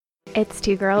It's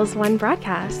Two Girls, One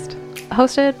Broadcast.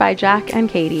 Hosted by Jack and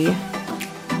Katie.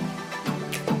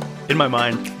 In my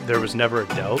mind, there was never a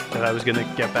doubt that I was going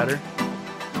to get better.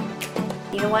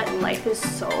 You know what? Life is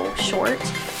so short.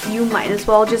 You might as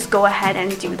well just go ahead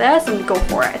and do this and go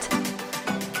for it.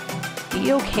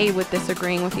 Be okay with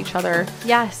disagreeing with each other,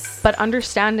 Yes. but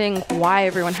understanding why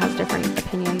everyone has different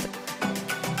opinions.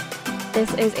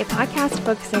 This is a podcast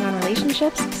focusing on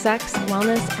relationships, sex,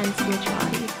 wellness, and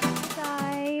spirituality.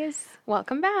 Guys,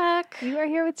 Welcome back. you are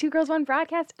here with Two Girls, One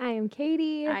Broadcast. I am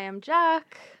Katie. I am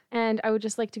Jack. And I would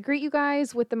just like to greet you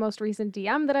guys with the most recent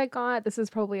DM that I got. This is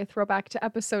probably a throwback to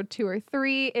episode 2 or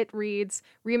 3. It reads,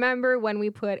 "Remember when we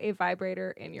put a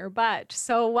vibrator in your butt."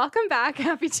 So welcome back.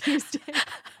 Happy Tuesday.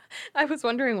 I was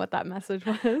wondering what that message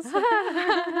was.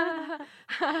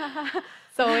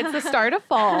 So it's the start of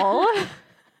fall.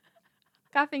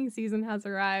 Cuffing season has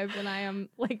arrived and I am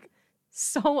like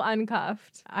so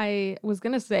uncuffed. I was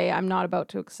going to say I'm not about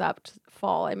to accept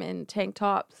fall. I'm in tank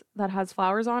tops that has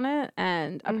flowers on it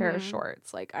and a pair of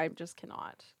shorts. Like, I just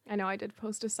cannot. I know I did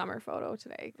post a summer photo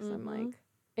today because I'm Mhm. like,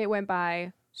 it went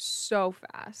by so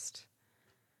fast.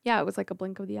 Yeah, it was like a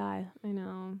blink of the eye. I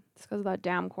know. It's because of that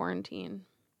damn quarantine.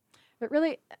 But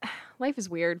really, life is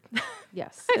weird.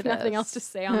 Yes, I have nothing else to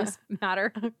say on this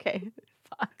matter. Okay.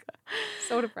 Fuck.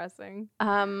 So depressing.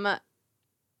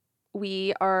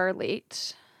 We are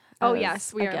late. Oh, as-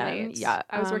 yes, we are again. late. Yeah,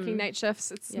 I was working night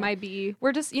shifts. It's yeah. my B.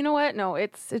 We're just, you know what? No,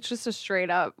 it's just a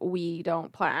straight up. We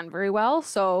don't plan very well,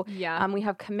 so Yeah. we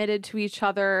have committed to each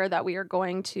other that we are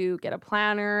going to get a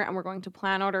planner and we're going to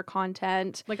plan out our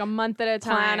content, Like a month at a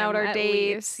time. plan out our at dates.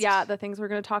 least. Yeah, the things we're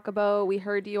going to talk about. We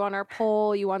heard you on our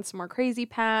poll. You want some more crazy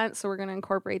pants, so we're going to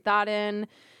incorporate that in.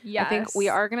 Yes. I think we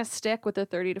are going to stick with the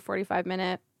 30 to 45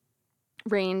 minute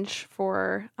range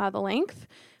for the length,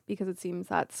 because it seems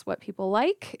that's what people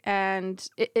like. And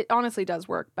it honestly does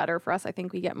work better for us. I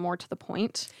think we get more to the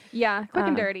point. Yeah. Quick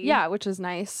and dirty. Yeah, which is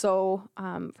nice. So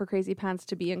for Crazy Pants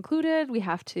to be included, we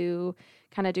have to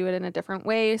kind of do it in a different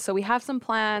way. So we have some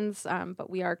plans, but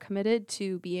we are committed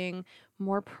to being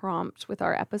more prompt with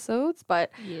our episodes.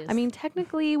 But Yes. I mean,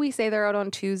 technically we say they're out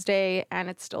on Tuesday and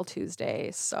it's still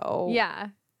Tuesday. So Yeah.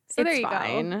 So there it's you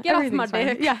fine. go. Get off my Everything's fine.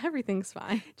 dick. Yeah, everything's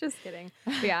fine. Just kidding.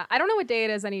 But yeah. I don't know what day it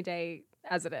is any day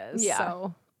as it is. Yeah.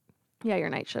 So Yeah, your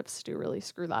night shifts do really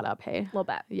screw that up, hey? a little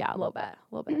bit. Yeah, a little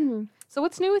bit. So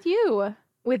what's new with you?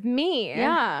 With me.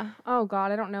 Yeah. Oh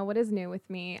God, I don't know what is new with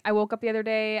me. I woke up the other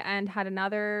day and had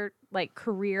another like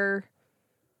career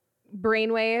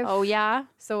brainwave. Oh, yeah?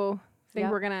 So I think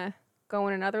Yep. we're gonna go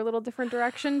in another little different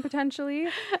direction potentially,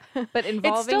 but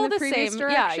involving It's still the the previous same.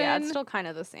 direction. Yeah, it's still kind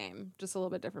of the same, just a little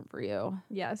bit different for you.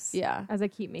 Yes. Yeah. As I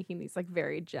keep making these like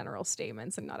very general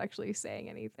statements and not actually saying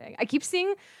anything. I keep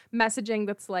seeing messaging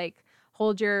that's like,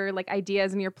 hold your like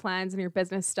ideas and your plans and your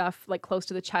business stuff like close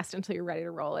to the chest until you're ready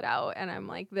to roll it out. And I'm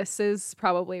like, this is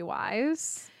probably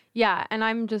wise. Yeah, and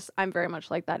I'm very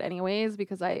much like that anyways,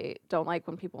 because I don't like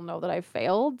when people know that I've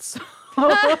failed. So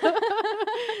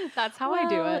that's how I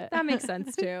do Well, it. That makes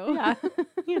sense too.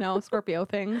 Yeah. Scorpio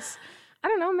things. I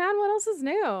don't know, man. What else is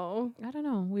new? I don't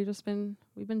know. We've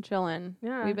been chilling.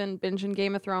 Yeah. We've been binging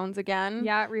Game of Thrones again.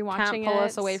 Yeah, rewatching Can't pull it.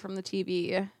 us away from the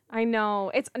TV. I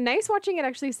know. It's nice watching it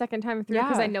actually second time through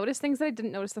because Yeah. I noticed things that I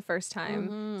didn't notice the first time.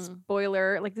 Mhm.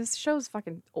 Spoiler, like this show's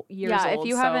fucking years Yeah, if old.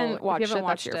 you so haven't if watched you haven't it,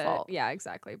 that's your fault. Yeah,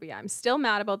 exactly. But yeah, I'm still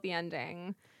mad about the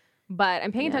ending. But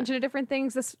I'm paying Yeah. attention to different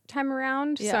things this time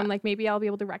around. So Yeah. I'm like, maybe I'll be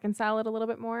able to reconcile it a little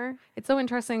bit more. It's so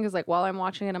interesting because, like, while I'm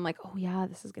watching it, I'm like, oh, yeah,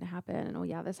 this is going to happen. And, oh,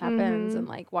 yeah, this happens. Mhm. And,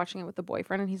 like, watching it with the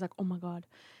boyfriend. And he's like, oh, my God.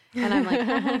 And I'm like,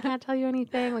 I can't tell you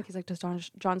anything. Like, he's like, does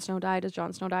Jon Snow die? Does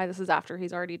Jon Snow die? This is after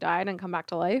he's already died and come back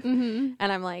to life. Mm-hmm.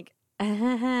 And I'm like,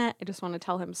 I just want to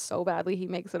tell him so badly. He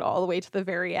makes it all the way to the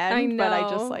very end. But I know.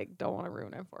 just, like, don't want to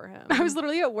ruin it for him. I was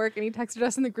literally at work and he texted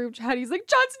us in the group chat. He's like,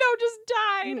 Jon Snow just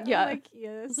died. Yeah. I'm like,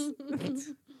 yes.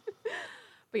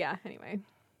 But yeah, anyway.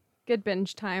 Good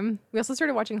binge time. We also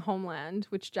started watching Homeland,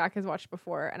 which Jack has watched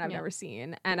before and I've Yeah. never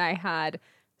seen. And I had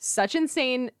such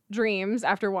insane dreams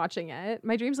after watching it.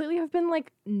 My dreams lately have been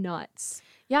like nuts.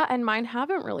 Yeah, and mine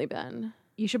haven't really been.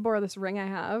 You should borrow this ring I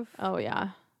have. Oh, yeah.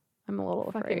 I'm a little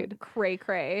afraid. Fucking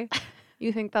cray.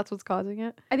 You think that's what's causing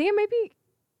it? I think it might be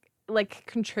like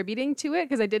contributing to it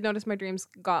because I did notice my dreams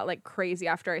got like crazy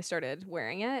after I started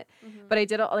wearing it. But I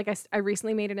did like I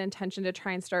recently made an intention to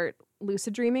try and start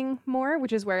lucid dreaming more,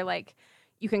 which is where like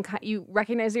you can you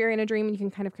recognize that you're in a dream and you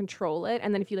can kind of control it,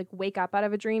 and then if you like wake up out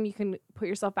of a dream, you can put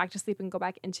yourself back to sleep and go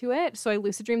back into it. So I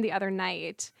lucid dreamed the other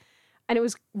night. And it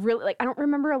was really like, I don't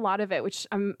remember a lot of it, which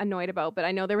I'm annoyed about, but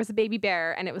I know there was a baby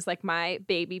bear and it was like my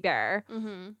baby bear.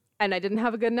 Mm-hmm. And I didn't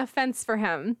have a good enough fence for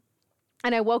him.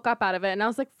 And I woke up out of it and I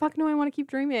was like, fuck no, I want to keep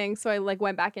dreaming. So I like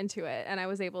went back into it and I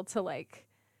was able to like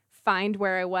find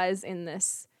where I was in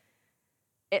this.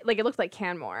 It looked like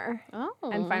Canmore. Oh.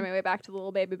 And find my way back to the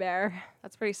little baby bear.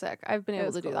 That's pretty sick. I've been It able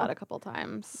was to do cool. that a couple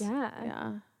times. Yeah.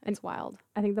 Yeah. It's wild.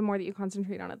 I think the more that you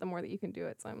concentrate on it, the more that you can do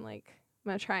it. So I'm like, I'm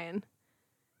going to try and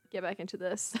get back into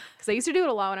this. Because I used to do it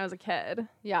a lot when I was a kid.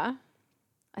 Yeah.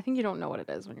 I think you don't know what it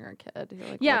is when you're a kid. You're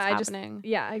like, Yeah, what's happening?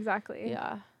 Yeah, exactly.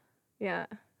 Yeah. Yeah.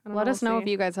 I don't Let us know we'll if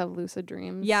see. you guys have lucid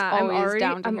dreams. Yeah, I'm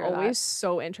hear always that.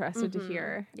 so interested to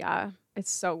hear. Yeah. It's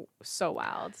so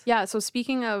wild. Yeah. So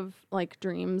speaking of like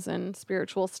dreams and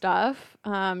spiritual stuff,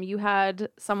 you had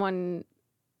someone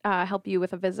help you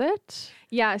with a visit.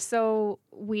 Yeah, so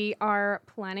we are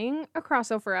planning a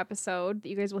crossover episode that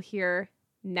you guys will hear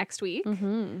next week.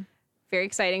 Mm-hmm. Very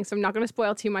exciting. So I'm not going to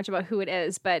spoil too much about who it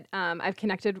is, but I've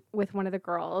connected with one of the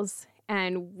girls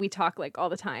and we talk like all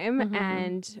the time. Mhm.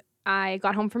 And I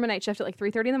got home from a night shift at like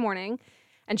 3:30 in the morning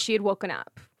and she had woken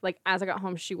up. Like as I got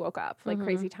home, she woke up, like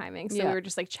crazy timing. So Yeah. we were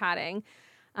just like chatting.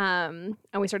 And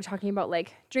we started talking about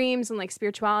like dreams and like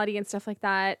spirituality and stuff like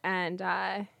that.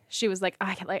 And she was like,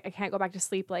 I can't go back to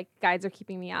sleep. Like guides are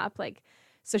keeping me up. Like,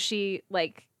 so she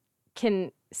like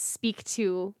can speak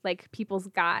to like people's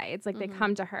guides. Like they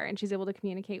come to her and she's able to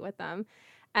communicate with them.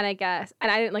 And I guess,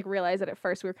 and I didn't like realize it at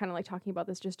first. We were kind of like talking about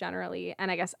this just generally. And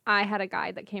I guess I had a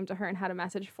guide that came to her and had a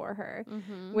message for her,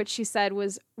 which she said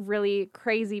was really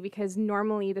crazy because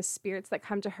normally the spirits that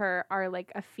come to her are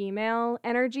like a female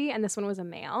energy and this one was a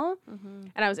male.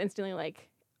 And I was instantly like,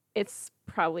 it's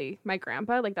probably my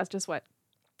grandpa. Like that's just what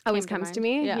always Came to comes to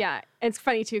mind. me. Yeah. Yeah. It's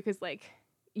funny too because like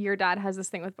your dad has this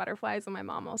thing with butterflies and my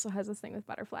mom also has this thing with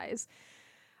butterflies.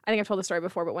 I think I've told the story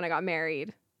before, but when I got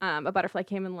married, a butterfly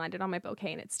came and landed on my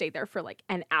bouquet and it stayed there for like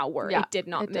an hour. Yeah, It did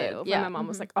not it move. did. And Yeah. my mom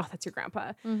was like, oh, that's your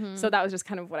grandpa. Mm-hmm. So that was just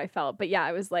kind of what I felt. But yeah,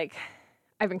 I was like,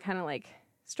 I've been kind of like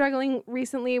struggling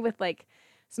recently with like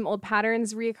some old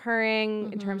patterns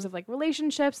reoccurring in terms of like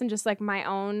relationships and just like my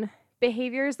own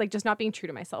behaviors, like just not being true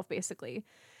to myself basically.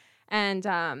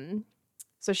 And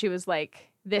so she was like,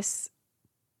 this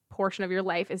portion of your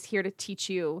life is here to teach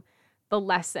you the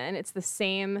lesson. It's the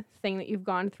same thing that you've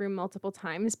gone through multiple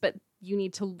times, but you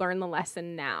need to learn the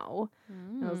lesson now.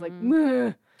 And I was like,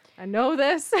 "Meh, I know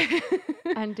this.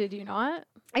 And did you not?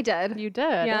 I did. You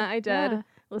did. Yeah, I did. Yeah.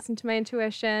 Listened to my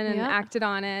intuition and Yeah. acted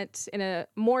on it in a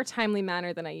more timely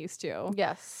manner than I used to.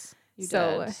 Yes. You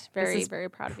So, did. this Very, is very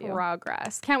proud of you.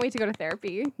 Progress. Can't wait to go to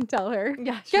therapy and tell her.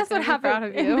 Yeah, she's Guess gonna what be proud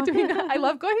happened of you. in between. I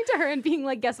love going to her and being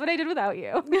like, guess what I did without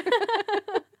you.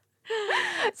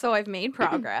 So I've made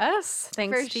progress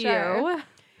thanks For to sure. you.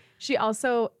 She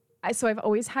also, so I've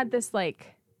always had this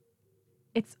like,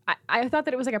 I thought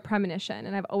that it was like a premonition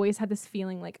and I've always had this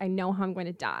feeling like I know how I'm going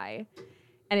to die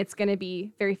and it's going to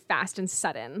be very fast and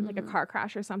sudden, like a car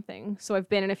crash or something. So I've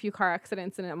been in a few car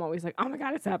accidents and I'm always like, oh my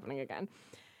God, it's happening again.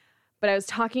 But I was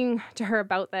talking to her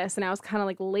about this and I was kind of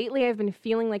like, lately I've been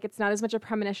feeling like it's not as much a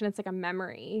premonition, it's like a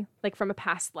memory, like from a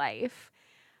past life.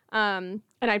 And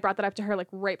I brought that up to her like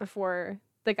right before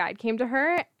the guide came to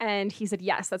her and he said,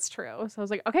 yes, that's true. So I was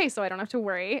like, okay, so I don't have to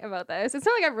worry about this. It's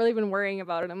not like I've really been worrying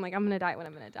about it. I'm like, I'm going to die when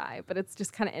I'm going to die. But it's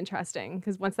just kind of interesting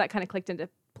because once that kind of clicked into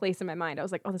place in my mind, I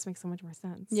was like, oh, this makes so much more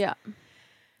sense. Yeah.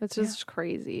 That's just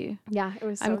crazy. Yeah, it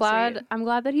was so I'm glad sweet. I'm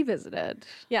glad that he visited.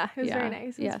 Yeah, it was Yeah. very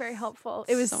nice. It was very Yes. helpful.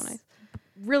 It was So nice.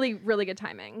 really, really good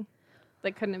timing.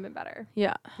 Like, couldn't have been better.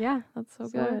 Yeah. Yeah. That's so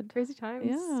good. Crazy times.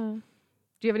 Yeah.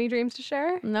 Do you have any dreams to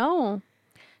share? No.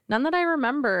 None that I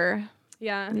remember.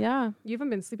 Yeah. Yeah. You haven't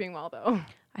been sleeping well, though.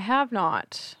 I have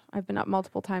not. I've been up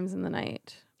multiple times in the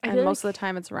night. I And feel most like- of the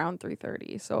time it's around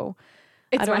 3:30. So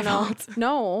It's I don't my know. fault.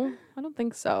 No, I don't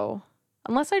think so.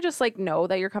 Unless I just like know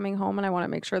that you're coming home and I want to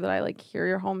make sure that I like hear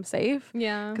you're home safe.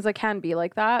 Yeah. Because I can be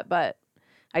like that, but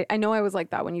I know I was like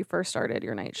that when you first started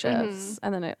your night shifts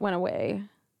and then it went away.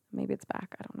 Maybe it's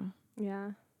back. I don't know.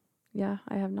 Yeah. Yeah,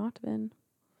 I have not been.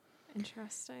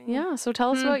 Interesting. Yeah, so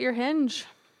tell us about your Hinge.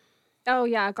 Oh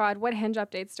yeah, God, what Hinge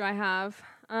updates do I have?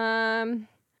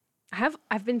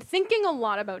 I've been thinking a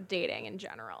lot about dating in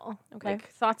general. Okay. Like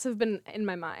thoughts have been in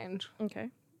my mind. Okay.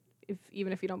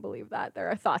 Even if you don't believe that, there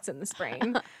are thoughts in this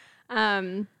brain.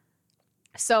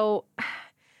 So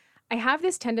I have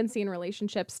this tendency in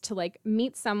relationships to like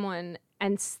meet someone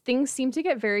and things seem to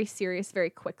get very serious very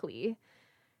quickly.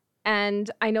 And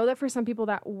I know that for some people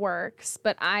that works,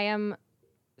 but I am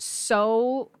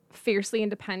so fiercely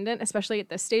independent, especially at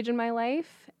this stage in my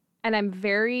life. And I'm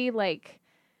very like,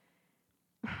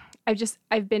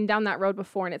 I've been down that road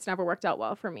before and it's never worked out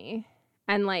well for me.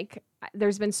 And like,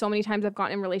 there's been so many times I've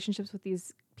gotten in relationships with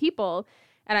these people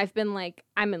and I've been like,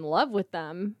 I'm in love with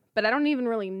them, but I don't even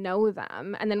really know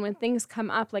them. And then when things come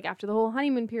up, like after the whole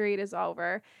honeymoon period is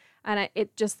over, and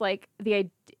it just like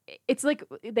it's like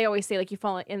they always say, like you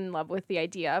fall in love with the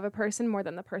idea of a person more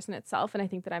than the person itself. And I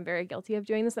think that I'm very guilty of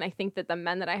doing this. And I think that the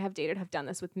men that I have dated have done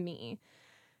this with me,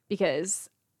 because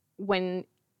when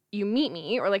you meet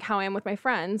me, or like how I am with my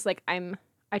friends, like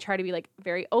I try to be like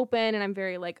very open, and I'm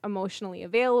very like emotionally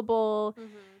available.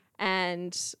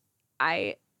 And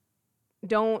I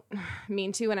don't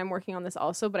mean to, and I'm working on this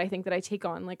also, but I think that I take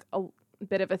on like a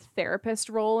bit of a therapist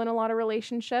role in a lot of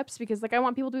relationships, because like I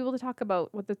want people to be able to talk about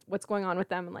what's going on with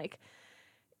them, and like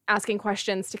asking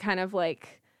questions to kind of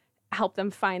like help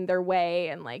them find their way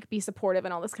and like be supportive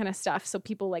and all this kind of stuff. So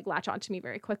people like latch onto me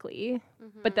very quickly,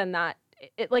 but then that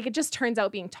it just turns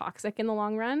out being toxic in the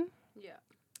long run. Yeah.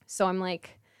 So I'm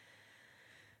like,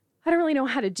 I don't really know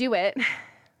how to do it,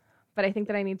 but I think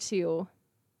that I need to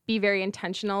be very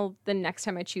intentional the next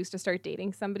time I choose to start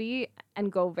dating somebody,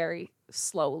 and go very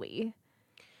slowly.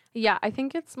 Yeah, I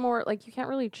think it's more like you can't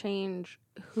really change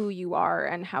who you are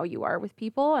and how you are with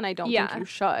people. And I don't think you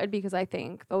should, because I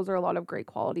think those are a lot of great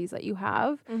qualities that you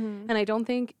have. And I don't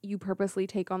think you purposely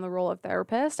take on the role of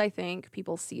therapist. I think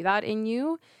people see that in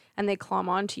you and they climb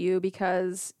onto you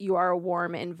because you are a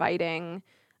warm, inviting,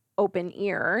 open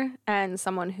ear, and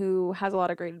someone who has a lot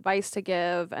of great advice to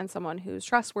give, and someone who's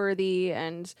trustworthy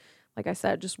and, like I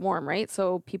said, just warm, right?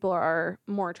 So people are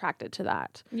more attracted to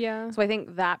that. Yeah. So I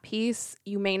think that piece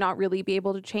you may not really be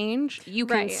able to change. You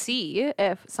can see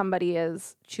if somebody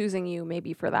is choosing you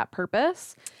maybe for that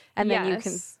purpose, and then you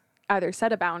can either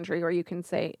set a boundary, or you can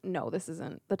say, no, this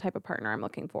isn't the type of partner I'm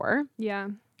looking for. Yeah.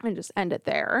 And just end it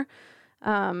there.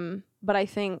 But I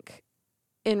think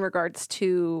in regards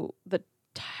to the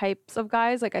types of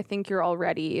guys, like I think you're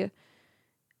already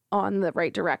on the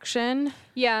right direction.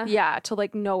 Yeah, to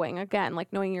like knowing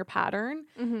your pattern.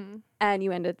 And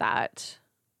you ended that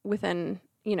within,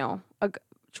 a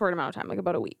short amount of time, like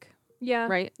about a week. Yeah.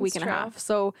 Right? Week and a half.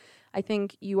 So I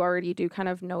think you already do kind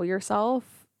of know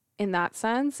yourself in that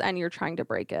sense, and you're trying to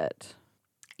break it.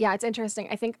 Yeah, it's interesting.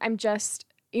 I think I'm just,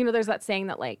 there's that saying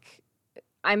that like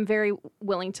I'm very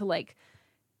willing to like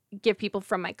give people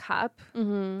from my cup,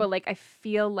 but like I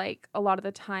feel like a lot of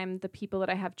the time the people that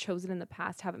I have chosen in the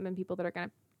past haven't been people that are going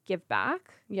to give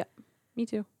back. Yeah, me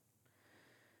too.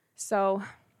 So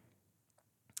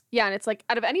yeah, and it's like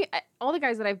out of all the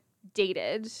guys that I've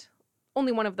dated,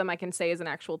 only one of them I can say is an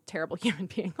actual terrible human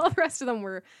being. All the rest of them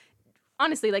were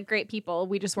honestly like great people.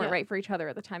 We just weren't right for each other,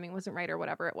 or the timing wasn't right, or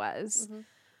whatever it was.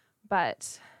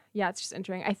 But yeah, it's just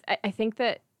interesting. I think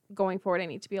that going forward I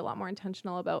need to be a lot more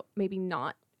intentional about maybe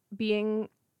not being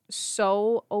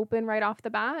so open right off the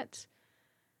bat.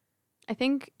 I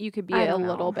think you could be a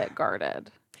little bit guarded.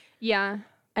 Yeah.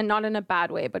 And not in a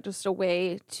bad way, but just a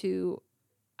way to,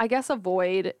 I guess,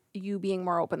 avoid you being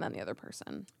more open than the other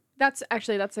person. That's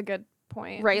a good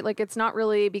point. Right? Like it's not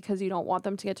really because you don't want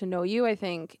them to get to know you. I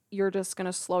think you're just going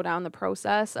to slow down the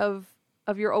process of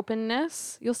your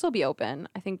openness. You'll still be open.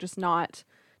 I think just not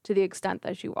to the extent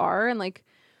that you are. And like,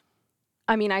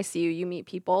 I mean, I see you meet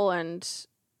people and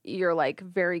you're like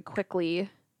very quickly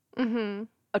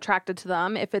attracted to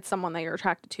them. If it's someone that you're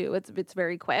attracted to, it's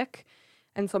very quick.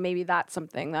 And so maybe that's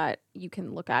something that you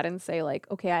can look at and say like,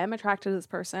 okay, I am attracted to this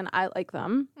person. I like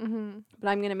them, but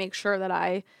I'm going to make sure that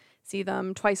I see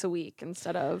them twice a week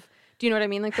instead of, do you know what I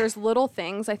mean? Like there's little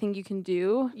things I think you can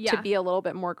do to be a little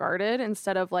bit more guarded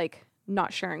instead of like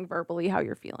not sharing verbally how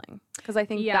you're feeling. Because I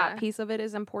think that piece of it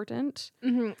is important.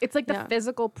 It's like the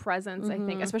physical presence, I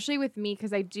think, especially with me,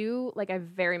 because I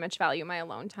very much value my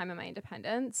alone time and my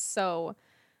independence. So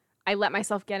I let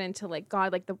myself get into like,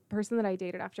 God, like the person that I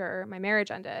dated after my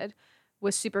marriage ended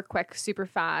was super quick, super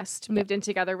fast, moved in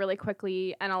together really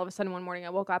quickly. And all of a sudden one morning I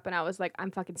woke up and I was like,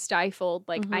 I'm fucking stifled.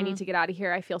 Like I need to get out of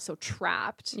here. I feel so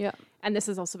trapped. Yeah. And this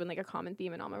has also been like a common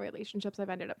theme in all my relationships.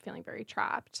 I've ended up feeling very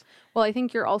trapped. Well, I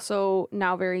think you're also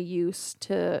now very used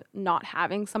to not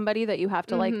having somebody that you have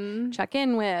to like check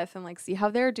in with and like see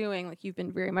how they're doing. Like you've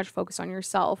been very much focused on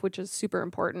yourself, which is super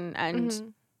important.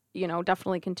 And,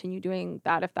 definitely continue doing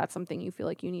that if that's something you feel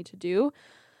like you need to do.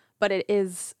 But it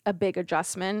is a big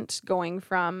adjustment going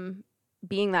from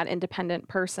being that independent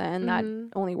person that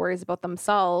only worries about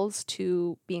themselves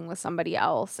to being with somebody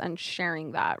else and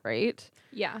sharing that, right?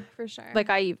 Yeah, for sure. Like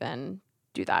I even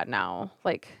do that now.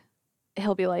 Like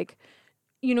he'll be like,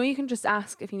 you can just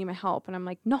ask if you need my help. And I'm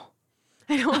like, no,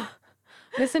 I don't.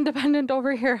 This independent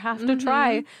over here have to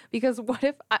try. Because what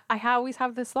if, I always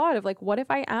have this thought of like, what if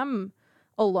I am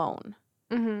alone?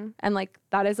 And like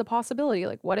that is a possibility.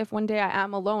 Like what if one day I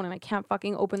am alone and I can't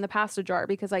fucking open the pasta jar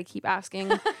because I keep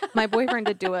asking my boyfriend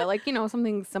to do it? Like,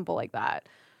 something simple like that.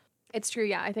 It's true.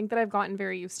 Yeah. I think that I've gotten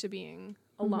very used to being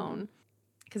alone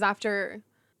because after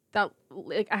that,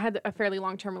 like, I had a fairly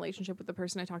long-term relationship with the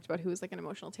person I talked about who was like an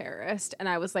emotional terrorist. And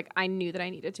I was like, I knew that I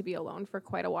needed to be alone for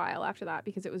quite a while after that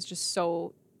because it was just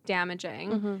so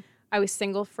damaging. I was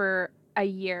single for a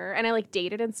year and I like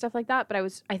dated and stuff like that. But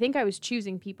I think I was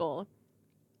choosing people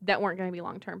that weren't going to be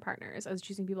long-term partners. I was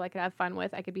choosing people I could have fun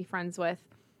with, I could be friends with,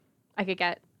 I could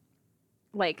get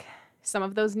like some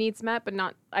of those needs met, but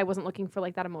I wasn't looking for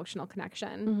like that emotional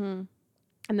connection.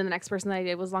 And then the next person that I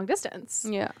did was long distance.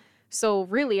 Yeah. So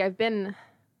really I've been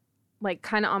like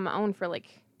kind of on my own for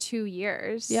like 2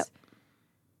 years. Yep.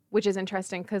 Which is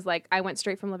interesting because like I went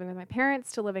straight from living with my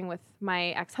parents to living with my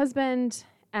ex-husband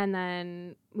and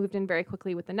then moved in very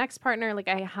quickly with the next partner. Like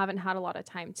I haven't had a lot of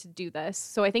time to do this.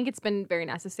 So I think it's been very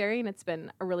necessary and it's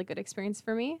been a really good experience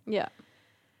for me. Yeah.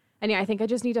 And yeah, I think I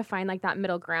just need to find like that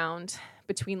middle ground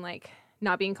between like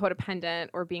not being codependent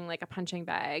or being like a punching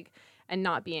bag and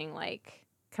not being like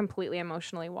completely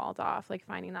emotionally walled off, like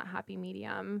finding that happy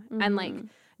medium. And like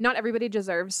not everybody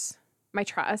deserves my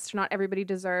trust. Not everybody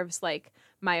deserves like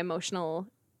my emotional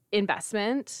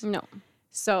investment. No.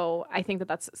 So I think that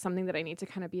that's something that I need to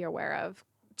kind of be aware of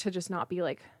to just not be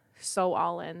like so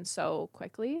all in so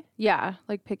quickly. Yeah.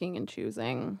 Like picking and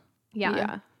choosing. Yeah.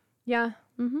 Yeah. Yeah.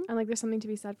 And like there's something to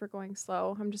be said for going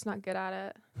slow. I'm just not good at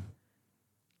it.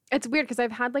 It's weird because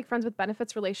I've had like friends with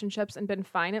benefits relationships and been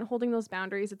fine at holding those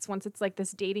boundaries. It's once it's like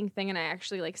this dating thing and I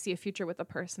actually like see a future with a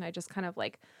person, I just kind of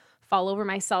like fall over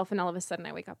myself and all of a sudden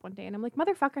I wake up one day and I'm like,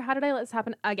 motherfucker, how did I let this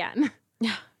happen again?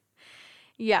 Yeah.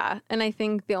 Yeah. And I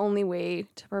think the only way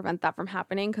to prevent that from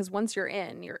happening, because once you're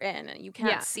in and you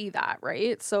can't see that,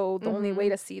 right? So the only way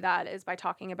to see that is by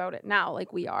talking about it now,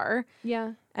 like we are.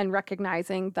 Yeah. And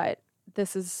recognizing that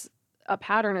this is a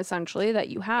pattern essentially that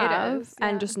you have. It is, yeah.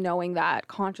 And just knowing that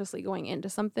consciously going into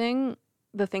something,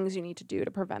 the things you need to do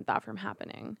to prevent that from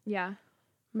happening. Yeah,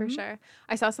 for sure.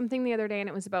 I saw something the other day and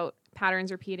it was about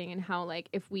patterns repeating and how like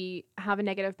if we have a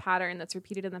negative pattern that's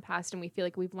repeated in the past and we feel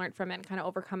like we've learned from it and kind of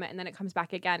overcome it and then it comes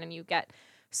back again and you get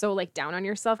so like down on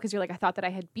yourself because you're like, I thought that I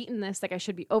had beaten this, like I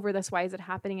should be over this, why is it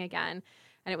happening again?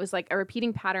 And it was like a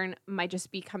repeating pattern might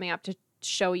just be coming up to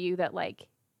show you that like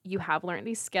you have learned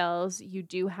these skills, you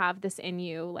do have this in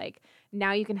you, like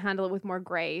now you can handle it with more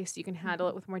grace, you can handle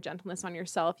it with more gentleness on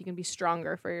yourself, you can be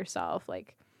stronger for yourself,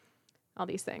 like all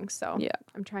these things. So yeah,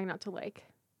 I'm trying not to like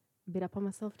beat up on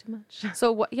myself too much.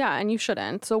 So what, yeah, and you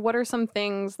shouldn't. So what are some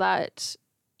things that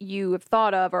you have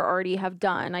thought of or already have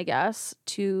done, I guess,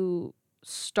 to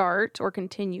start or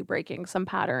continue breaking some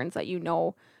patterns that you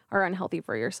know are unhealthy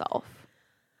for yourself?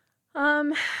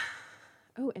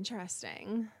 Oh,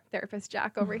 interesting. Therapist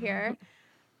Jack over here.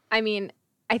 I mean,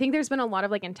 I think there's been a lot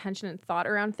of like intention and thought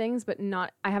around things, but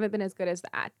I haven't been as good as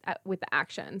with the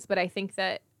actions. But I think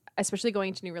that especially going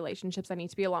into new relationships, I need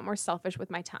to be a lot more selfish with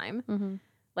my time.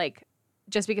 Like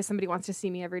just because somebody wants to see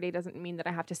me every day doesn't mean that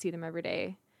I have to see them every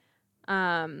day.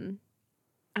 Man,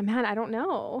 I don't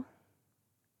know.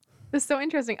 This is so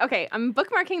interesting. Okay, I'm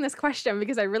bookmarking this question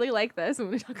because I really like this. I'm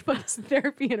going to talk about this in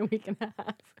therapy in a week and a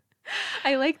half.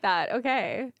 I like that.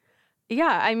 Okay.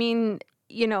 Yeah, I mean,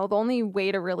 you know, the only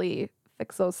way to really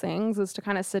fix those things is to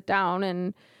kind of sit down,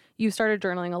 and you started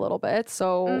journaling a little bit.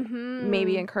 So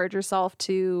maybe encourage yourself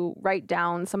to write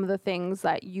down some of the things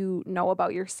that you know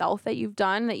about yourself that you've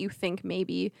done that you think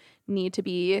maybe need to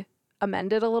be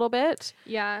amended a little bit.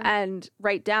 Yeah. And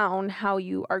write down how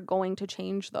you are going to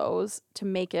change those to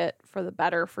make it for the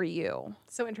better for you.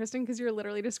 So interesting because you're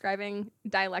literally describing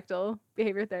dialectal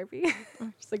behavior therapy.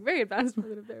 Just like very advanced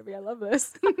form of therapy. I love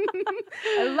this.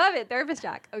 I love it. Therapist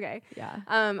Jack. Okay. Yeah.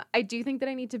 I do think that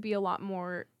I need to be a lot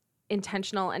more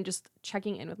intentional and just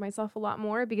checking in with myself a lot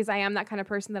more because I am that kind of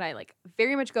person that I like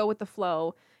very much go with the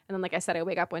flow. And then, like I said, I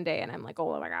wake up one day and I'm like,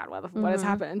 oh my God, what has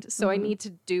happened? So I need to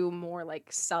do more like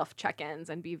self check-ins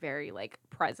and be very like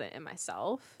present in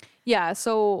myself. Yeah.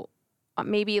 So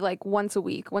maybe like once a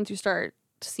week, once you start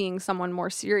seeing someone more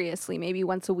seriously, maybe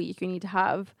once a week, you need to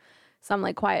have some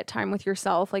like quiet time with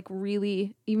yourself, like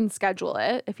really even schedule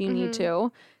it if you need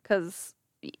to, because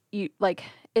you like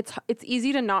it's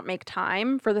easy to not make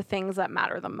time for the things that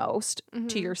matter the most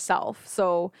to yourself.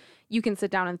 So you can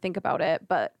sit down and think about it,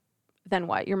 but then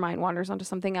what? Your mind wanders onto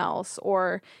something else,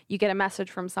 or you get a message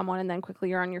from someone and then quickly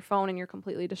you're on your phone and you're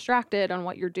completely distracted on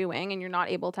what you're doing and you're not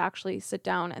able to actually sit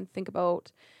down and think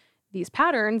about these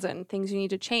patterns and things you need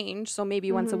to change. So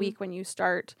maybe once a week when you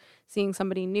start seeing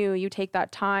somebody new, you take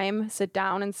that time, sit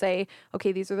down and say,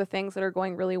 okay, these are the things that are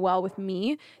going really well with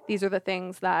me. These are the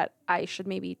things that I should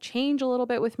maybe change a little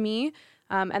bit with me.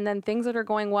 And then things that are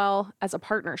going well as a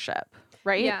partnership.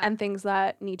 right? Yeah. And things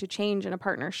that need to change in a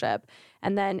partnership.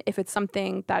 And then if it's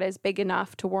something that is big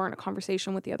enough to warrant a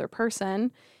conversation with the other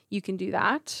person, you can do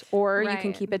that. Or you can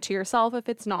Right. keep it to yourself if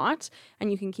it's not,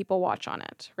 and you can keep a watch on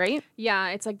it, right? Yeah,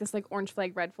 it's like this like orange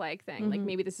flag, red flag thing. Like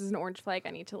maybe this is an orange flag.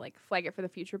 I need to like flag it for the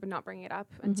future, but not bring it up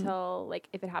until like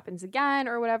if it happens again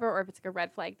or whatever, or if it's like a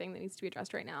red flag thing that needs to be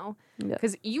addressed right now. Yeah.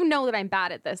 Because you know that I'm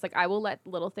bad at this. Like I will let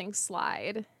little things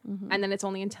slide, and then it's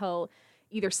only until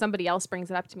either somebody else brings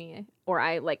it up to me or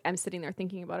I'm sitting there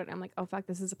thinking about it and I'm like, oh fuck,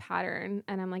 this is a pattern.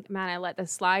 And I'm like, man, I let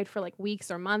this slide for like weeks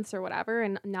or months or whatever.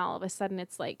 And now all of a sudden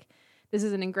it's like, this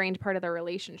is an ingrained part of the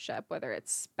relationship, whether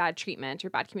it's bad treatment or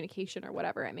bad communication or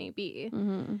whatever it may be.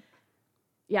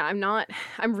 Yeah,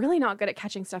 I'm really not good at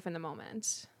catching stuff in the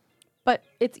moment. But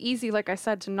it's easy, like I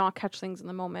said, to not catch things in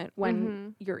the moment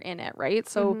when you're in it, right?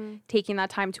 So taking that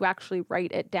time to actually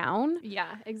write it down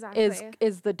Yeah, exactly.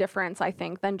 is the difference, I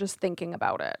think, than just thinking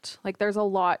about it. Like there's a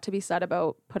lot to be said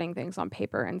about putting things on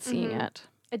paper and seeing it.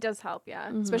 It does help,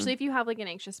 yeah. Especially if you have like an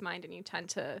anxious mind and you tend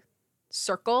to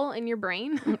circle in your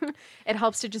brain. It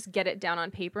helps to just get it down on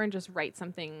paper and just write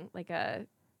something like a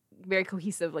very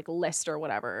cohesive like list or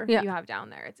whatever Yeah. you have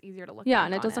down there. It's easier to look Yeah, back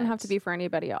and it on doesn't have to be for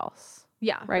anybody else,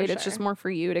 Yeah, for right? It's just sure. more for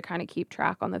you to kind of keep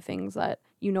track on the things that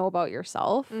you know about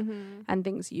yourself and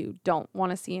things you don't want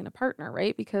to see in a partner,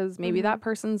 right? Because maybe that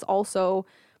person's also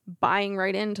buying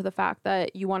right into the fact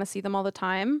that you want to see them all the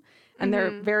time and they're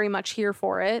very much here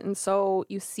for it. And so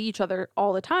you see each other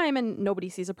all the time and nobody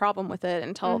sees a problem with it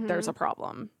until there's a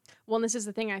problem. Well, and this is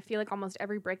the thing. I feel like almost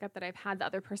every breakup that I've had, the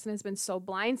other person has been so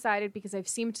blindsided because I've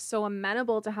seemed so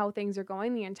amenable to how things are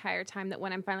going the entire time that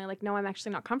when I'm finally like, no, I'm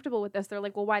actually not comfortable with this, they're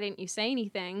like, well, why didn't you say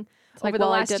anything over the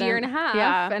well, I last year and a didn't- half?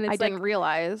 Yeah, and it's I didn't like,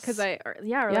 realize. because like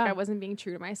I wasn't being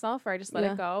true to myself, or I just let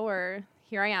Yeah. it go, or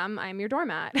here I am, I'm your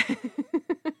doormat.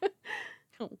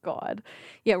 Oh God.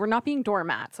 Yeah, we're not being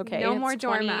doormats, okay? No more It's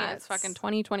doormats. fucking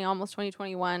 2020, almost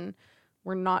 2021.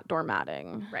 We're not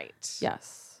doormatting. Right.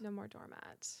 Yes. No more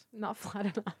doormats. Not flat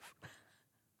enough.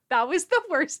 That was the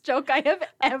worst joke I have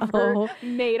ever Oh.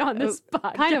 made on this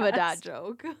podcast. Kind of a dad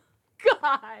joke.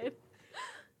 God.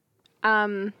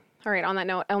 All right. On that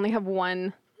note, I only have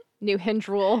one new Hinge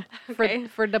rule Okay.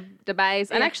 for the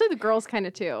guys, and Yeah. actually the girls kind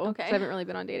of too. Okay. I haven't really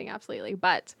been on dating apps lately,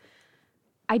 but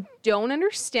I don't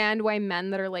understand why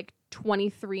men that are like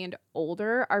 23 and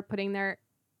older are putting their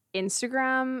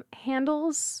Instagram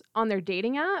handles on their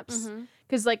dating apps.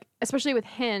 Because like, especially with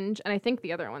Hinge, and I think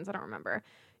the other ones, I don't remember,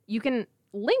 you can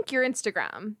link your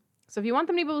Instagram. So if you want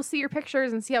them to be able to see your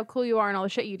pictures and see how cool you are and all the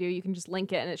shit you do, you can just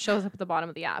link it and it shows up at the bottom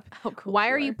of the app. How cool Why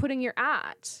you are are. you putting your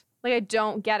at? Like, I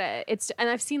don't get it. And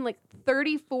I've seen like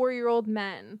 34-year-old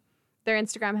men, their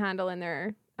Instagram handle in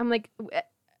there. I'm like,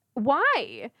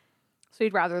 why? So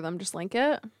you'd rather them just link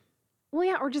it? Well,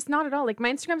 yeah, or just not at all. Like,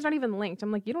 my Instagram's not even linked.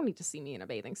 I'm like, you don't need to see me in a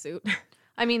bathing suit.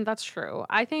 I mean, that's true.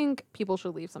 I think people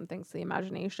should leave some things to the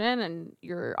imagination, and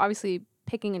you're obviously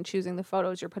picking and choosing the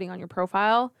photos you're putting on your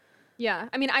profile. Yeah.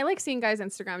 I mean, I like seeing guys'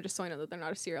 Instagram just so I know that they're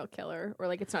not a serial killer or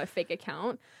like it's not a fake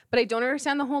account. But I don't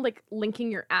understand the whole like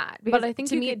linking your ad. Because I think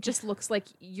to you me, could- it just looks like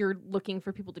you're looking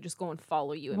for people to just go and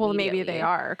follow you. Well, maybe immediately. they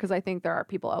are, because I think there are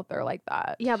people out there like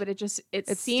that. Yeah, but it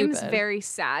It's seems stupid. very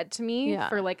sad to me Yeah.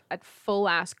 for like a full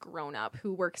ass grown up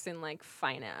who works in like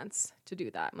finance to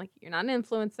do that. I'm like, you're not an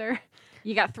influencer.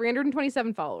 You got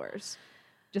 327 followers.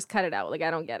 Just cut it out. Like, I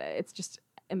don't get it. It's just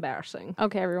embarrassing.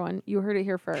 Okay, everyone, you heard it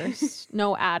here first.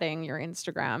 No adding your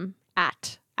Instagram.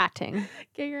 Atting.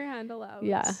 Get your handle out.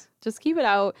 Yeah, just keep it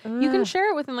out. You can Ugh.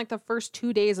 share it within like the first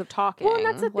 2 days of talking. Well, and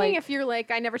that's the thing. Like, If you're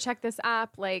like, I never check this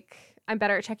app, like, I'm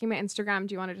better at checking my Instagram.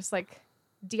 Do you want to just like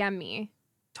DM me?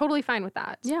 Totally fine with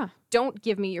that. yeah. Don't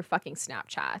give me your fucking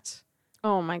Snapchat.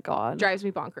 Oh my God. Drives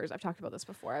me bonkers. I've talked about this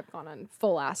before. I've gone on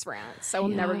full ass rants. I will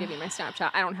never give you my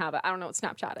Snapchat. I don't have it. I don't know what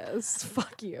Snapchat is.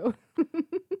 Fuck you.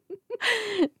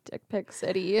 Dick pic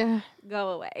city. Go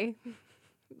away.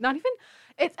 Not even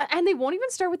it's, and they won't even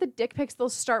start with the dick pics. They'll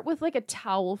start with like a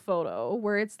towel photo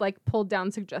where it's like pulled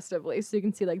down suggestively so you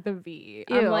can see like the V.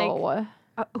 I'm like,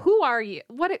 Ew. who are you?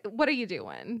 What are you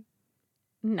doing?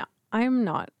 No, I'm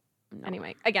not. No.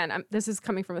 Anyway, again, this is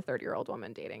coming from a 30-year-old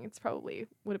woman dating. It's probably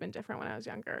would have been different when I was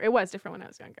younger. It was different when I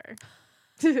was younger.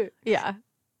 Yeah,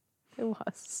 it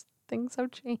was. Things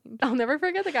have changed. I'll never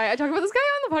forget the guy. I talk about this guy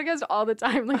on the podcast all the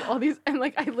time. Like all these, and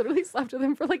like I literally slept with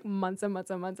him for like months and months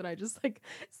and months. And I just like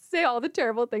say all the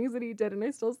terrible things that he did, and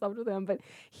I still slept with him. But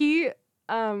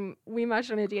we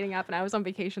matched on a dating app, and I was on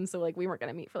vacation, so like we weren't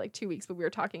gonna meet for like 2 weeks, but we were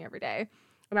talking every day.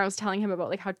 And I was telling him about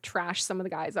like how trash some of the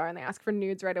guys are, and they ask for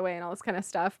nudes right away and all this kind of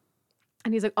stuff.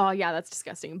 And he's like, "Oh yeah, that's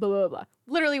disgusting." Blah blah blah.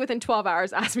 Literally within 12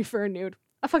 hours, asked me for a nude.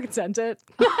 I fucking sent it.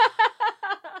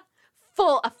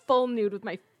 a full nude with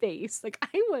my face. Like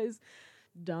I was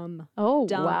dumb. Oh,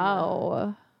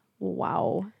 Dumb.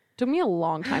 wow. Took me a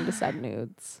long time to send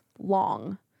nudes.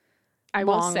 Long. I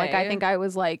will say, Like I think I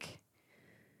was like,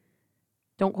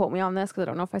 don't quote me on this because I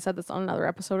don't know if I said this on another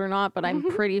episode or not, but I'm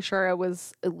pretty sure it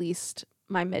was at least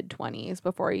my mid-20s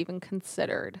before I even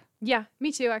considered. yeah,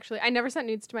 me too. Actually, I never sent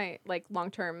nudes to my like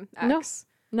long-term ex.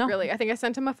 No. Really. I think I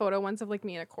sent him a photo once of like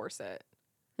me in a corset.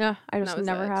 Yeah, I that just was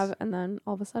never it. have. And then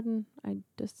all of a sudden, I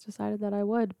just decided that I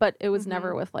would. But it was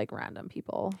never with like random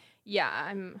people. Yeah,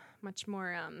 I'm much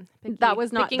more picky. That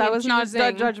was not picking and the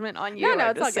choosing. judgment on you. No,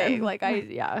 I'm it's just all good. saying, like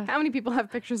yeah. How many people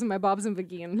have pictures of my bobs and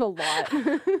vagine? A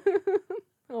lot.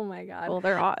 Oh my god. Well,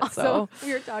 they're hot. Also, So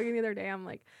we were talking the other day. I'm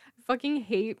like, I fucking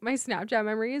hate my Snapchat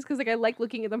memories because like I like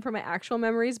looking at them for my actual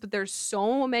memories, but there's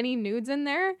so many nudes in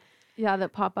there. yeah,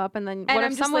 that pop up, and then And what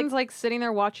I'm if just, someone's like sitting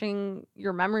there watching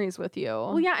your memories with you?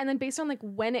 Well, yeah, and then based on like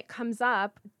when it comes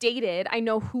up, dated, I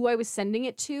know who I was sending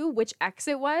it to, which ex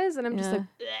it was, and I'm just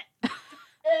like,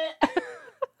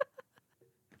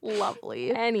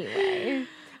 Lovely. anyway.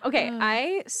 Okay,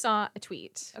 I saw a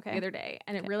tweet Okay. the other day,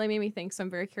 and it really made me think. So I'm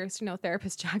very curious to know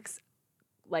Therapist Jack's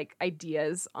like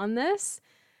ideas on this,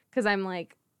 because I'm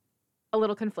like a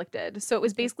little conflicted. So it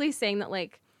was basically saying that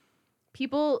like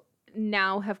people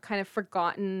now have kind of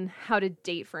forgotten how to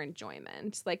date for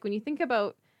enjoyment. Like when you think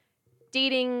about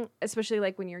dating, especially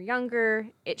like when you're younger,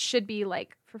 it should be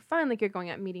like for fun. Like you're going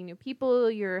out and meeting new people,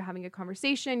 you're having a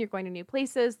conversation, you're going to new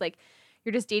places. Like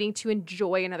you're just dating to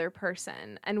enjoy another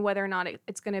person. And whether or not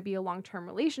it's going to be a long-term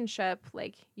relationship,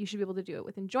 like you should be able to do it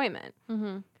with enjoyment.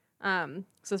 Mm-hmm.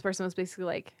 So this person was basically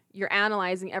like, you're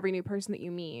analyzing every new person that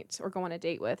you meet or go on a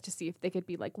date with to see if they could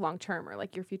be like long-term or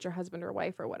like your future husband or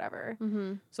wife or whatever.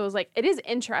 Mm-hmm. So it was like, it is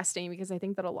interesting because I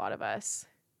think that a lot of us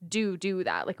do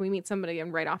that. Like we meet somebody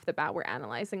and right off the bat, we're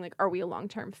analyzing like, are we a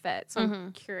long-term fit? So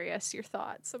I'm curious your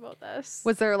thoughts about this.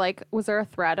 Was there a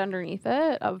thread underneath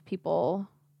it of people?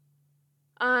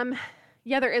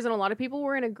 Yeah, there is. And a lot of people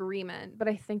were in agreement, but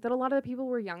I think that a lot of the people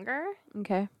were younger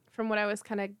Okay. from what I was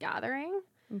kind of gathering.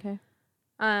 Okay.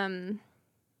 And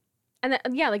then,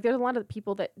 yeah, like there's a lot of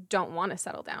people that don't want to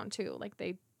settle down too. Like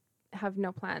they have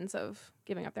no plans of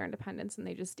giving up their independence and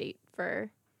they just date for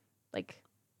like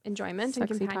enjoyment and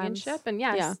Sexy companionship. times. And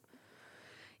yes, Yeah.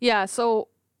 Yeah. So,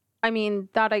 I mean,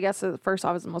 that I guess is, first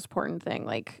off is the most important thing.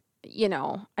 Like, you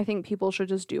know, I think people should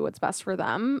just do what's best for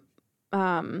them.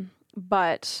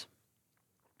 But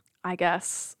I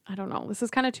guess, I don't know. This is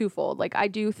kind of twofold. Like, I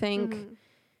do think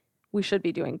we should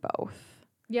be doing both.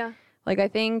 yeah. Like, I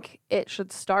think it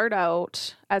should start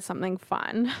out as something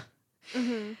fun.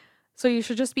 So you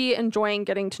should just be enjoying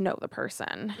getting to know the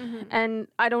person. And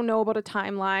I don't know about a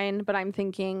timeline, but I'm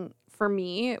thinking for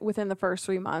me, within the first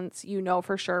 3 months, you know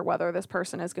for sure whether this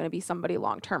person is going to be somebody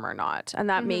long term or not. And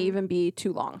that may even be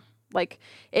too long. Like,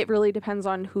 it really depends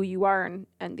on who you are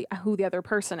and who the other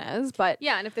person is. But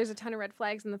Yeah. And if there's a ton of red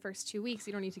flags in the first 2 weeks,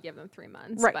 you don't need to give them 3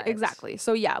 months. right, but- exactly.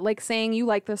 So yeah, like saying you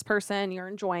like this person, you're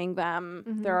enjoying them.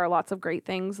 There are lots of great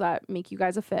things that make you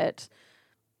guys a fit.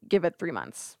 Give it 3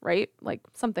 months, right? Like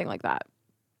something like that.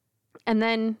 And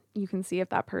then you can see if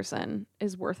that person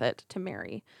is worth it to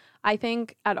marry. I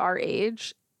think at our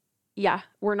age, yeah,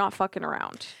 we're not fucking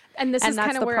around. And this is that's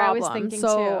kind of the where problem. I was thinking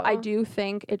so too. I do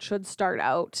think it should start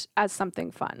out as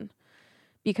something fun.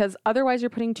 Because otherwise you're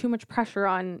putting too much pressure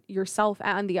on yourself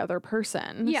and the other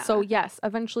person. Yeah. So yes,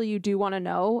 eventually you do want to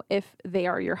know if they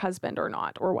are your husband or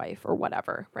not, or wife or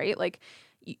whatever, right? Like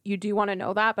you do want to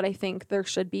know that, but I think there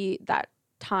should be that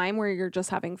time where you're just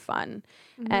having fun.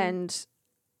 And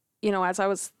you know, as I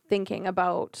was thinking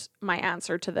about my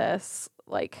answer to this,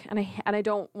 like, and I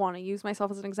don't want to use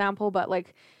myself as an example, but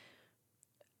like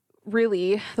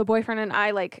really the boyfriend and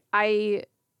I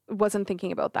wasn't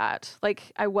thinking about that.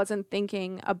 Like I wasn't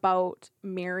thinking about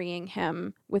marrying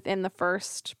him within the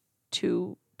first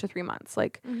 2 to 3 months.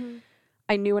 Like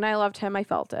I knew when I loved him, I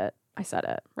felt it. I said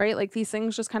it, right? Like these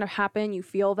things just kind of happen, you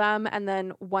feel them. And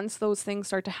then once those things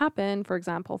start to happen, for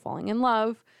example, falling in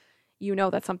love, you know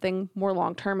that something more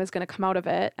long-term is going to come out of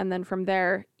it. And then from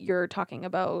there, you're talking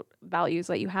about values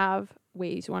that you have,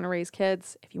 ways you want to raise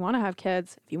kids, if you want to have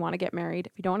kids, if you want to get married,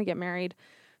 if you don't want to get married,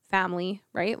 family,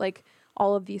 right? Like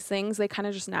all of these things, they kind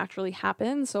of just naturally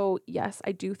happen. So yes,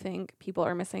 I do think people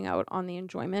are missing out on the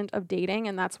enjoyment of dating.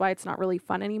 And that's why it's not really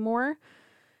fun anymore.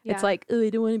 It's like, oh,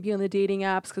 I don't want to be on the dating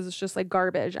apps because it's just like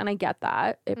garbage. And I get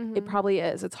that. It probably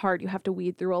is. It's hard. You have to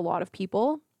weed through a lot of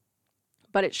people.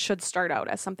 But it should start out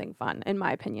as something fun, in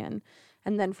my opinion.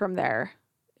 And then from there,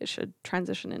 it should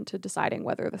transition into deciding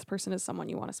whether this person is someone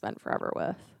you want to spend forever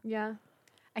with. Yeah.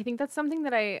 I think that's something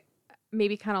that I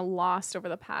maybe kind of lost over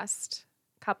the past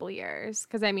couple years.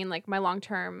 Because I mean, like my long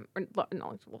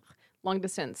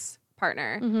distance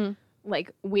partner, Mm-hmm.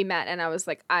 like we met and I was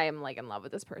like, I am like in love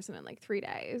with this person in like 3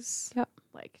 days. Yep.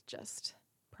 Like just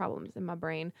problems in my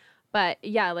brain. But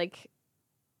yeah, like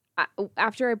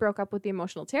after I broke up with the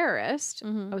emotional terrorist,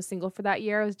 Mm-hmm. I was single for that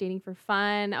year. I was dating for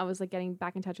fun. I was like getting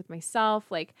back in touch with myself.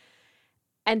 Like,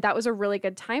 and that was a really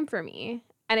good time for me.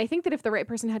 And I think that if the right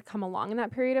person had come along in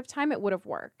that period of time, it would have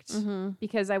worked. Mm-hmm.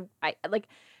 Because I like,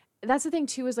 that's the thing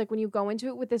too, is like when you go into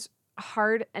it with this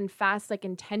hard and fast, like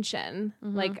intention,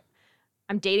 Mhm. like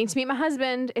I'm dating to meet my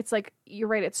husband. It's like, you're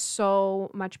right. It's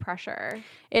so much pressure.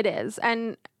 It is.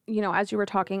 And, you know, as you were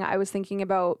talking, I was thinking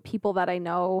about people that I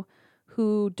know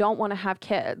who don't want to have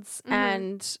kids Mhm.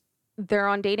 and they're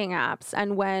on dating apps.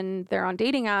 And when they're on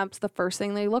dating apps, the first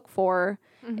thing they look for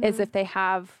is if they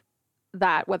have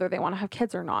that, whether they want to have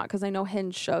kids or not. Because I know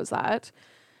Hinge shows that.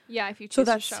 yeah, if you choose So to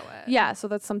that's, show it. yeah, so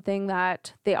that's something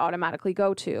that they automatically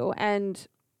go to. And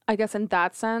I guess in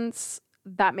that sense,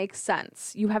 that makes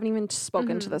sense. You haven't even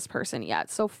spoken to Mhm. this person yet.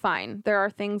 So fine. There are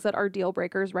things that are deal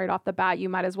breakers right off the bat. You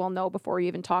might as well know before you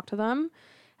even talk to them.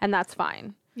 And that's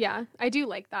fine. Yeah, I do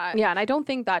like that. Yeah. And I don't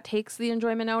think that takes the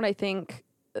enjoyment out. I think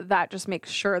that just makes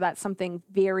sure that something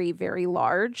very, very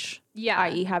large, Yeah.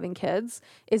 i.e. having kids,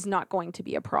 is not going to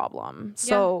be a problem.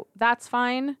 So that's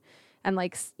fine. And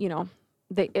like, you know,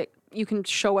 you can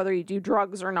show whether you do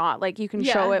drugs or not. Like you can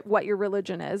show Yeah. it what your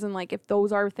religion is. And like if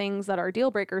those are things that are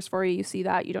deal breakers for you, you see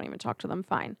that, you don't even talk to them,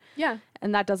 fine. Yeah.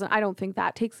 And that doesn't, I don't think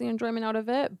that takes the enjoyment out of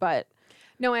it. But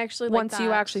No, I actually like once you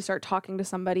that. actually start talking to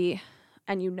somebody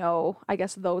and you know, I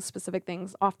guess those specific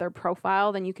things off their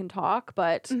profile, then you can talk.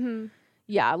 But Mhm.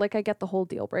 yeah, like I get the whole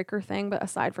deal breaker thing. But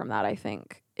aside from that, I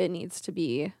think it needs to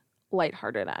be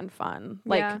lighthearted and fun.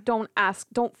 Like Yeah.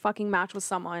 don't fucking match with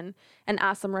someone and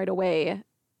ask them right away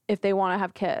if they want to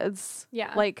have kids.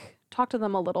 Yeah. Like talk to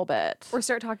them a little bit. Or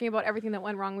start talking about everything that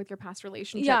went wrong with your past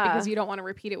relationship Yeah. because you don't want to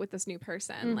repeat it with this new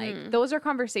person. Like Mhm. those are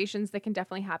conversations that can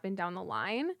definitely happen down the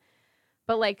line.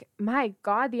 But like, my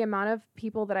God, the amount of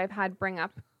people that I've had bring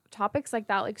up topics like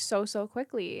that like so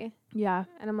quickly. Yeah.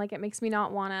 And I'm like, it makes me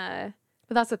not want to.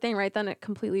 But that's the thing, right? Then it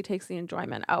completely takes the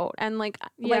enjoyment out. And like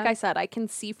Yeah. I said, I can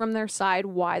see from their side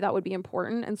why that would be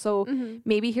important. And so Mm-hmm.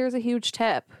 maybe here's a huge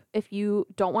tip. If you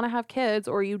don't want to have kids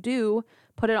or you do,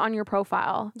 put it on your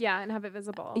profile. Yeah, and have it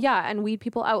visible. Yeah, and weed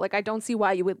people out. Like I don't see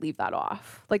why you would leave that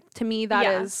off. Like to me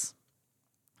Yeah.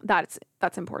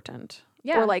 that's important.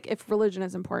 Yeah. Or like if religion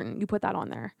is important, you put that on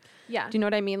there. Yeah. Do you know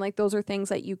what I mean? Like those are things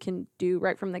that you can do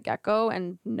right from the get-go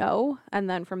and know, and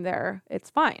then from there it's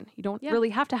fine. You don't Yeah. really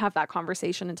have to have that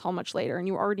conversation until much later and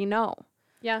you already know.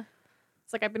 Yeah.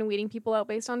 It's like I've been weeding people out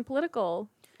based on political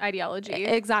ideology.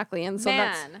 Exactly. And so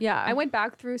Man, that's yeah. I went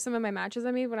back through some of my matches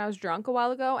I made when I was drunk a while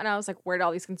ago, and I was like, "Where did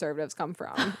all these conservatives come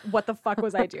from? What the fuck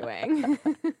was I doing?"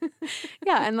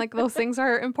 Yeah, and like those things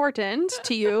are important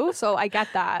to you, so I get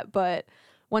that, but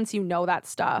once you know that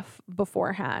stuff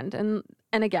beforehand, and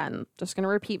again, just going to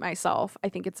repeat myself, I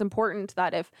think it's important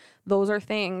that if those are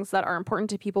things that are important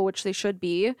to people, which they should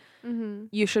be, Mm-hmm.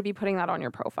 you should be putting that on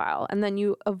your profile, and then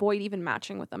you avoid even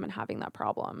matching with them and having that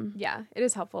problem. Yeah, it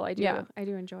is helpful. I do. Yeah. I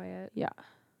do enjoy it. Yeah.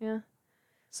 Yeah.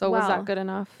 So was Well, that good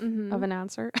enough mhm. of an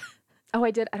answer? Oh,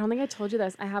 I did. I don't think I told you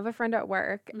this. I have a friend at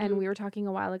work, Mhm. and we were talking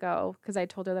a while ago because I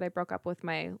told her that I broke up with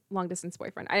my long distance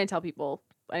boyfriend. I didn't tell people.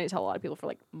 I didn't tell a lot of people for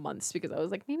like months because I was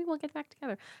like, maybe we'll get back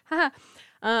together. Haha.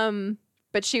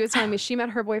 But she was telling me she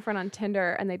met her boyfriend on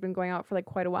Tinder, and they'd been going out for like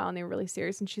quite a while, and they were really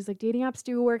serious. And she's like, dating apps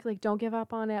do work. Like, don't give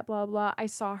up on it. Blah blah. I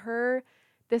saw her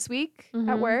this week at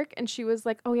Mhm. work, and she was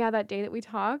like, oh yeah, that day that we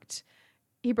talked,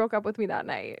 he broke up with me that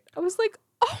night. I was like,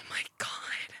 oh my God,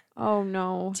 Oh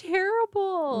no.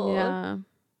 terrible. Yeah.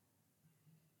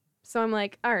 So I'm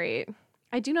like, all right.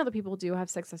 I do know that people do have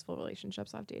successful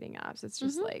relationships off dating apps. It's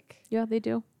just Mhm. like, Yeah, they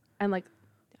do. and like,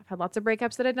 I've had lots of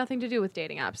breakups that had nothing to do with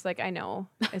dating apps. Like, I know.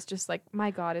 It's just like, my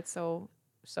God, it's so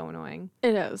annoying.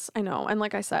 It is. I know. And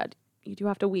like I said, you do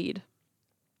have to weed.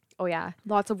 Oh, yeah.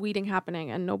 Lots of weeding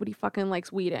happening, and nobody fucking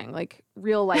likes weeding, like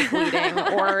real life weeding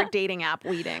or dating app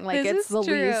weeding. Like This it's is the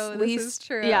true. least This is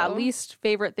true. yeah, least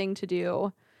favorite thing to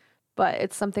do, but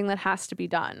it's something that has to be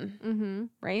done, Mm-hmm.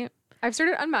 right? I've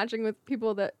started unmatching with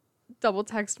people that double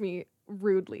text me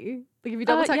rudely. Like, if you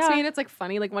double text yeah. me and it's like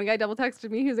funny, like one guy double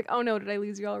texted me, he was like, oh no, did I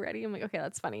lose you already? I'm like, okay,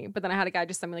 that's funny. But then I had a guy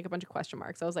just send me like a bunch of question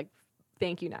marks. I was like,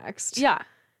 thank you, next. Yeah.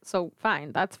 So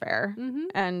fine, that's fair. Mm-hmm.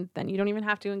 And then you don't even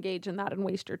have to engage in that and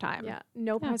waste your time. Yeah.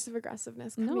 No Yeah. passive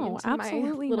aggressiveness coming No, into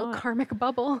absolutely my little not. karmic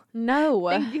bubble. No.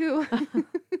 Thank you.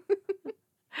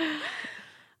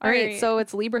 All right, right. so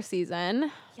it's Libra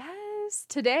season. Yes,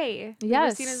 today. Libra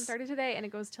Yes. season started today, and it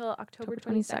goes till October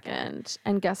October 22nd. 22nd.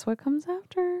 And guess what comes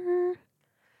after?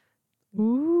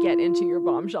 get into your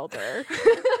bomb shelter.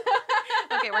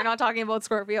 Okay, we're not talking about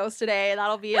Scorpios today.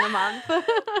 That'll be in a month.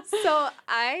 So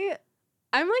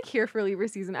I'm like here for Libra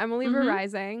season. I'm a Libra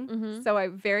rising. Mhm. So I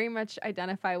very much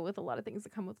identify with a lot of things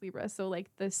that come with Libra. So like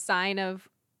the sign of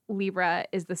Libra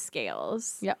is the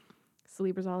scales. Yep. So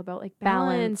Libra's all about like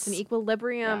balance and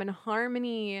equilibrium Yeah. and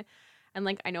harmony. And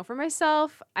like I know for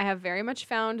myself, I have very much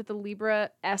found the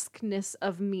Libra-esque-ness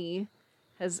of me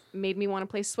has made me want to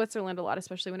play Switzerland a lot,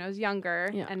 especially when I was younger.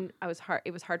 Yeah. And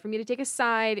it was hard for me to take a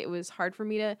side. It was hard for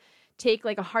me to take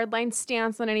like a hardline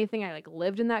stance on anything. I like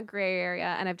lived in that gray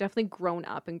area, and I've definitely grown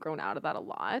up and grown out of that a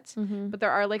lot. But there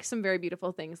are like some very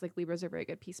beautiful things. Like Libras are very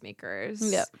good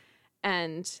peacemakers. Yep.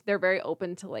 And they're very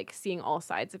open to like seeing all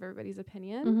sides of everybody's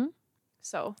opinion. Mhm.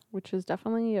 So Which is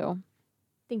definitely you.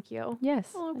 thank you.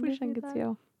 Yes. Oh, I I do appreciate think it's that.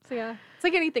 you. So yeah, it's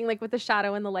like anything, like with the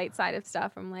shadow and the light side of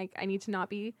stuff. I'm like, I need to not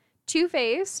be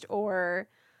two-faced or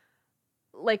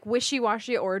like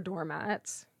wishy-washy or a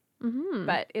doormat. Mm-hmm.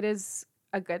 But it is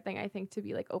a good thing, I think, to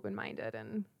be like open-minded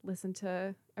and listen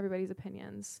to everybody's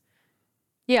opinions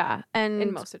Yeah. And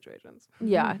in most situations.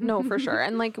 yeah, no, for sure.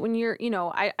 And like when you're,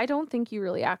 I don't think you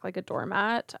really act like a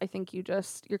doormat. I think you're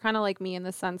kind of like me in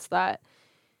the sense that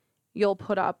you'll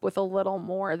put up with a little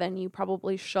more than you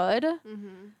probably should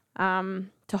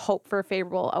to hope for a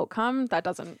favorable outcome. That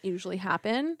doesn't usually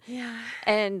happen. Yeah.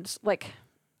 And like,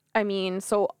 I mean,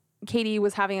 so Katie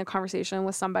was having a conversation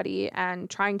with somebody and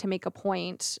trying to make a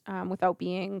point without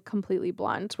being completely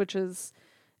blunt, which is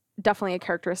definitely a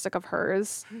characteristic of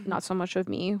hers, not so much of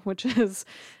me, which is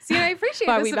See, I appreciate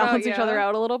why this we about balance each you. other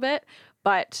out a little bit.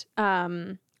 But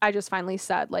I just finally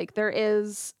said, like, there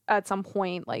is at some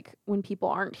point, like, when people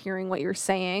aren't hearing what you're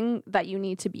saying, that you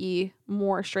need to be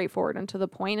more straightforward and to the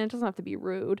point. And it doesn't have to be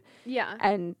rude. Yeah.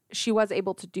 And she was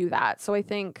able to do that. So I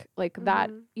think, like,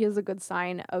 that Mhm. is a good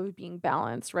sign of being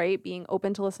balanced, right? Being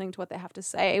open to listening to what they have to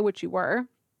say, which you were,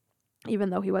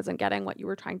 even though he wasn't getting what you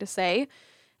were trying to say.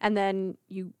 And then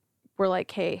you were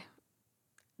like, hey,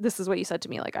 this is what you said to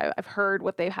me. Like, I've heard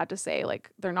what they had to say.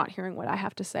 Like, they're not hearing what I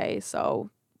have to say.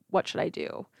 So what should I do?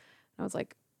 And I was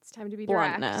like, It's time to be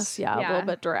direct. bluntness. Yeah, a little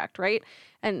bit direct, right?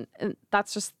 And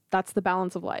that's the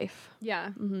balance of life. Yeah.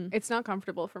 Mm-hmm. It's not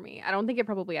comfortable for me. I don't think it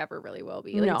probably ever really will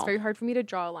be. Like, No. it's very hard for me to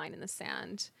draw a line in the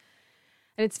sand.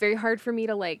 And it's very hard for me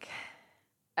to like,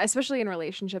 especially in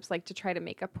relationships, like to try to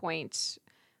make a point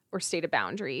or state a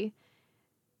boundary.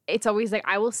 It's always like,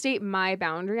 I will state my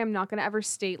boundary. I'm not going to ever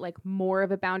state like more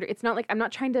of a boundary. It's not like I'm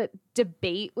not trying to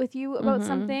debate with you about Mhm.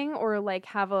 something or like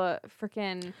have a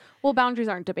freaking. Well, boundaries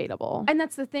aren't debatable. And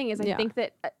that's the thing is I Yeah. think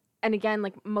that, and again,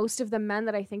 like most of the men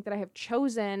that I think that I have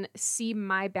chosen see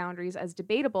my boundaries as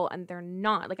debatable, and they're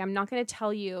not. Like, I'm not going to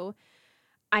tell you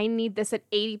I need this at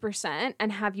 80% and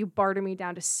have you barter me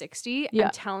down to 60. Yeah.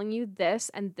 I'm telling you this,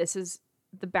 and this is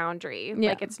the boundary. Yeah.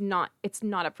 Like, it's not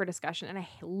up for discussion. And I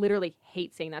literally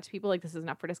hate saying that to people. Like, this isn't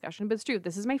up for discussion, but it's true.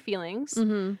 This is my feelings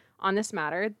Mm-hmm. on this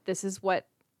matter. This is what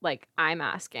like I'm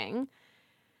asking.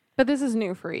 But this is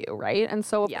new for you, right? And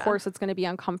so, of Yeah. course, it's going to be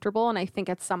uncomfortable. And I think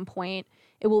at some point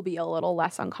it will be a little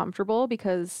less uncomfortable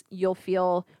because you'll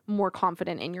feel more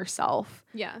confident in yourself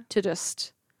Yeah. to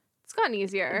just It's gotten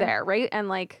easier. there, right? And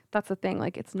like, that's the thing.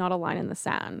 Like, it's not a line in the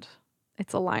sand,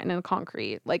 it's a line in the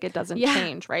concrete. Like, it doesn't Yeah.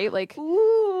 change, right? Like,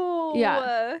 Ooh.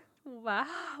 Yeah. Wow,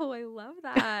 I love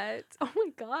that. Oh my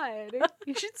god.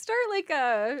 You should start like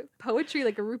a poetry,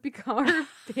 like a Rupi Kaur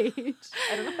page.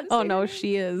 I don't know how to oh say no, her name.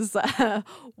 she is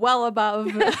well above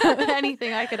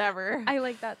anything I could ever. I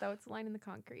like that though. It's a line in the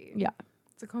concrete. Yeah.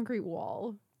 It's a concrete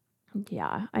wall.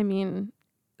 Yeah. I mean,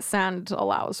 sand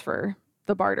allows for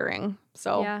the bartering.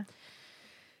 So Yeah.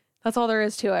 that's all there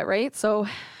is to it, right? So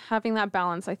having that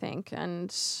balance, I think,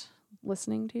 and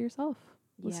listening to yourself,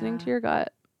 listening to Yeah. your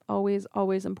gut,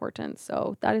 always important.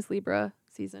 So that is Libra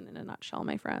season in a nutshell,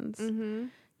 my friends. Mm-hmm.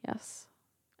 Yes.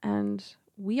 And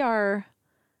we are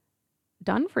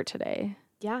done for today.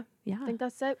 Yeah. Yeah. I think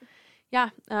that's it. Yeah.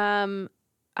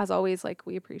 As always, like,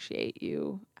 we appreciate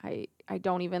you. I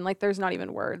don't even like, there's not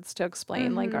even words to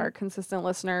explain like Mhm. our consistent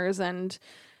listeners and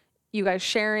you guys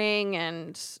sharing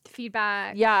and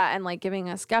Feedback. yeah, and like giving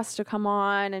us guests to come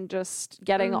on and just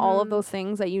getting all of Mhm. those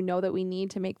things that you know that we need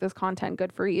to make this content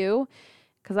good for you.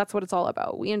 Because that's what it's all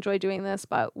about. We enjoy doing this,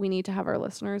 but we need to have our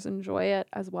listeners enjoy it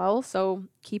as well. So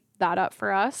keep that up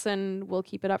for us and we'll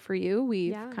keep it up for you.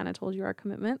 We've Yeah. kind of told you our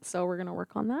commitment, so we're going to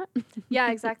work on that. Yeah,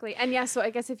 exactly. And yeah, so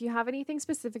I guess if you have anything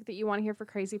specific that you want to hear for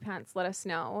Crazy Pants, let us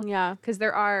know. Yeah. Because we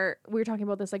were talking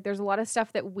about this, like there's a lot of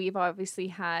stuff that we've obviously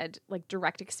had like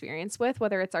direct experience with,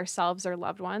 whether it's ourselves or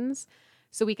loved ones.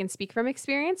 So we can speak from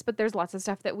experience, but there's lots of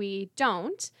stuff that we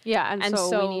don't. Yeah. And And so we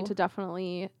so- need to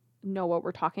definitely know what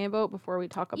we're talking about before we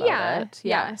talk about it.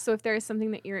 Yeah. So if there is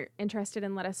something that you're interested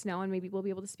in, let us know, and maybe we'll be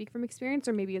able to speak from experience,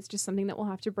 or maybe it's just something that we'll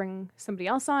have to bring somebody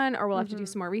else on, or we'll have to do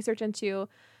some more research into.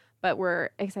 But we're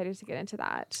excited to get into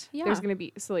that. Yeah. There's going to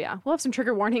be, we'll have some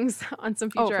trigger warnings on some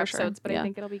future for sure. episodes, but I Yeah.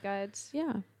 think it'll be good.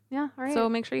 Yeah. Yeah. All right. So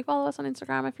make sure you follow us on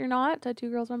Instagram if you're not, at 2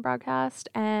 Girls One Broadcast,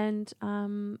 and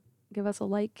give us a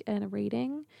like and a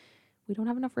rating. We don't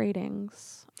have enough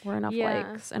ratings or enough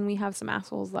likes, and we have some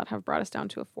assholes that have brought us down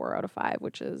to a 4 out of 5,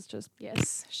 which is just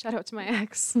yes. Shout out to my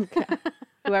ex.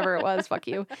 whoever it was, fuck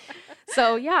you.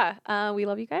 So yeah, we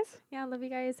love you guys. Yeah. Love you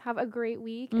guys. Have a great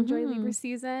week. Enjoy Libra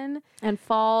season. And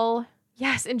fall,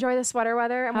 Yes. Enjoy the sweater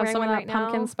weather. I'm have wearing some of one that right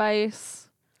pumpkin now. spice.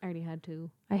 I already had two.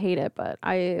 I hate it, but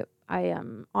I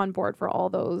am on board for all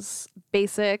those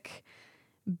basic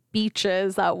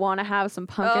beaches that want to have some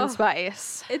pumpkin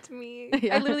spice. It's me.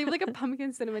 Yeah. I literally have like a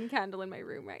pumpkin cinnamon candle in my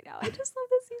room right now. I just love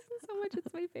this season so much.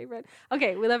 It's my favorite.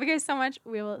 Okay, we love you guys so much.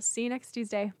 We will see you next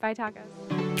Tuesday. Bye,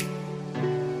 tacos.